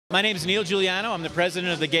My name is Neil Giuliano. I'm the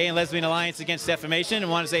president of the Gay and Lesbian Alliance Against Defamation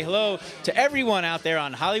and want to say hello to everyone out there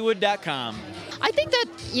on Hollywood.com. I think that,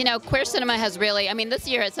 queer cinema has really, this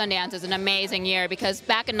year at Sundance is an amazing year because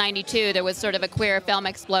back in '92 there was sort of a queer film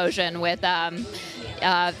explosion with,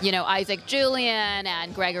 Isaac Julian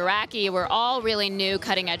and Greg Araki were all really new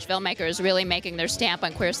cutting-edge filmmakers really making their stamp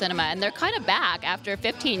on queer cinema, and they're kind of back after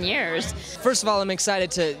 15 years. First of all, I'm excited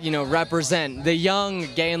to, represent the young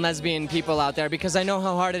gay and lesbian people out there because I know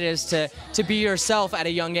how hard it is to be yourself at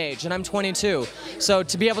a young age, and I'm 22. So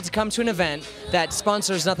to be able to come to an event that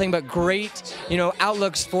sponsors nothing but great,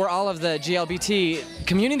 outlooks for all of the GLBT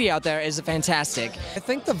community out there is fantastic. I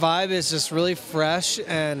think the vibe is just really fresh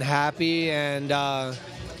and happy, and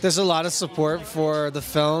there's a lot of support for the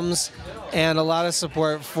films and a lot of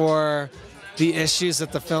support for the issues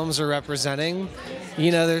that the films are representing.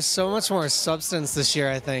 There's so much more substance this year,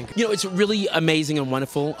 I think. It's really amazing and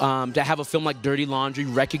wonderful to have a film like Dirty Laundry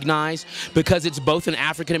recognized because it's both an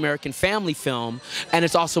African-American family film and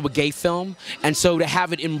it's also a gay film. And so to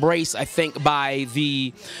have it embraced, I think, by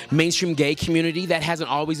the mainstream gay community that hasn't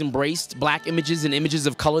always embraced black images and images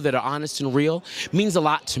of color that are honest and real means a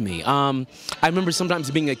lot to me. I remember sometimes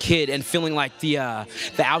being a kid and feeling like the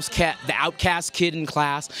outcast kid in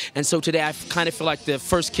class. And so today I kind of feel like the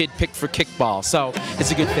first kid picked for kickball. So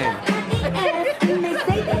it's a good thing.